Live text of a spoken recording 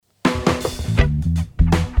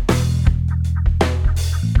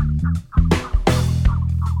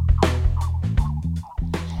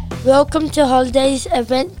Welcome to Holidays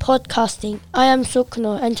Event Podcasting. I am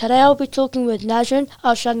Sukno and today I'll be talking with Najrin,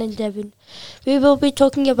 Arshan and Devin. We will be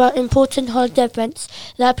talking about important holiday events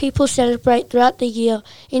that people celebrate throughout the year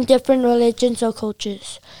in different religions or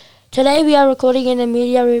cultures. Today we are recording in the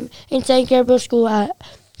media room in St. Gabriel School at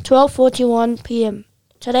 12:41 p.m.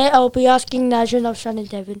 Today I will be asking Najrin, Arshan and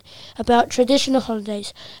Devin about traditional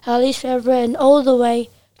holidays, our least favourite and all the way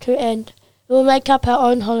to end. We'll make up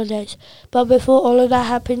our own holidays, but before all of that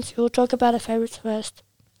happens, we'll talk about our favourites first.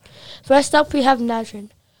 First up, we have Najrin.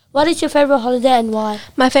 What is your favourite holiday and why?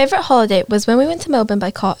 My favourite holiday was when we went to Melbourne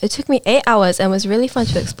by car. It took me 8 hours and was really fun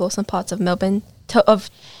to explore some parts of Melbourne of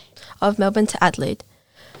Melbourne to Adelaide.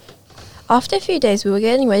 After a few days, we were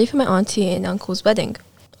getting ready for my auntie and uncle's wedding.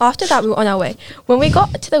 After that, we were on our way. When we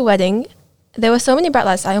got to the wedding, there were so many bright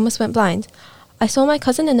lights I almost went blind. I saw my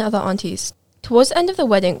cousin and other aunties. Towards the end of the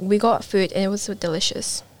wedding, we got food and it was so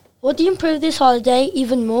delicious. Would you improve this holiday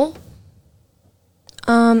even more?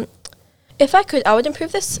 If I could, I would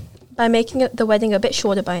improve this by making the wedding a bit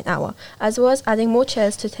shorter by an hour, as well as adding more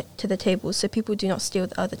chairs to the tables so people do not steal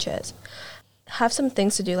the other chairs. Have some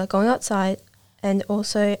things to do like going outside, and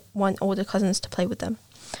also want all the cousins to play with them.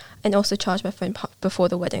 And also charge my phone before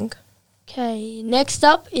the wedding. Okay, next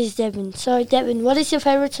up is Devin. So Devin, what is your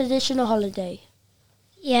favourite traditional holiday?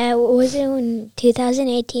 Yeah, it was in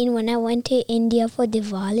 2018 when I went to India for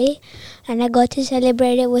Diwali and I got to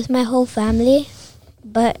celebrate it with my whole family.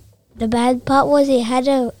 But the bad part was it had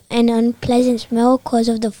an unpleasant smell because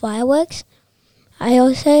of the fireworks. I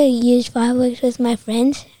also used fireworks with my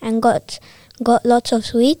friends and got lots of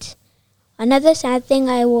sweets. Another sad thing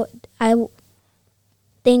I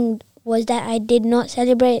think was that I did not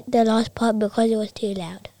celebrate the last part because it was too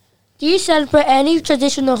loud. Do you celebrate any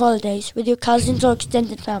traditional holidays with your cousins or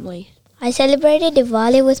extended family? I celebrated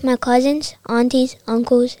Diwali with my cousins, aunties,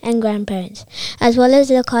 uncles and grandparents, as well as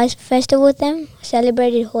the Kais festival with them,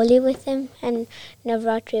 celebrated Holi with them and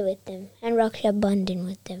Navratri with them and Raksha Bandhan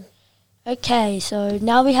with them. Okay, so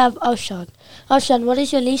now we have Arshan. Arshan, what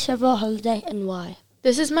is your least favourite holiday and why?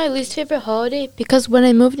 This is my least favorite holiday because when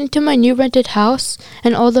I moved into my new rented house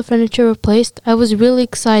and all the furniture replaced, I was really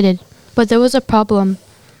excited. But there was a problem.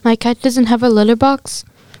 My cat doesn't have a litter box,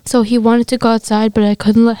 so he wanted to go outside, but I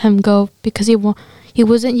couldn't let him go because he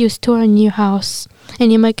wasn't used to our new house and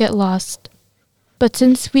he might get lost. But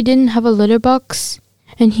since we didn't have a litter box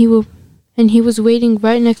and he was waiting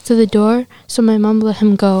right next to the door, so my mom let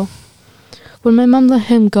him go. When my mom let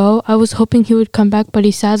him go, I was hoping he would come back, but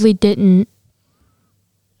he sadly didn't.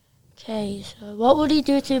 Okay, so what would you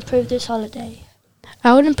do to improve this holiday?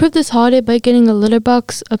 I would improve this holiday by getting a litter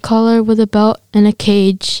box, a collar with a belt, and a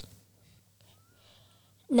cage.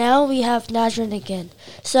 Now we have Najrin again.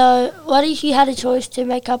 So, what if you had a choice to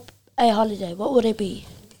make up a holiday? What would it be?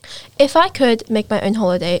 If I could make my own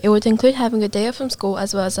holiday, it would include having a day off from school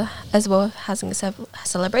as well as having a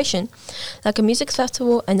celebration, like a music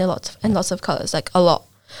festival and lots of colours, like a lot,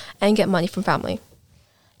 and get money from family.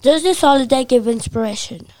 Does this holiday give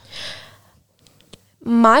inspiration?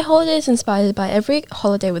 My holiday is inspired by every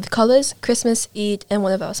holiday with colours, Christmas, Eid, and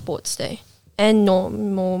one of our sports day, and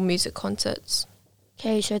normal music concerts.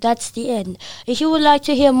 Okay, so that's the end. If you would like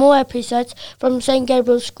to hear more episodes from St.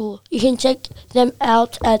 Gabriel School, you can check them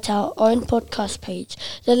out at our own podcast page.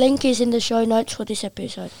 The link is in the show notes for this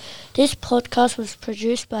episode. This podcast was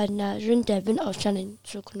produced by Najrin, Devin, Arshan and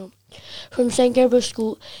Sukno from St. Gabriel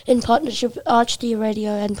School in partnership with ArchD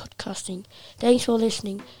Radio and Podcasting. Thanks for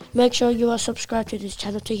listening. Make sure you are subscribed to this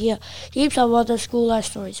channel to hear heaps of other school life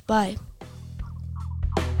stories. Bye.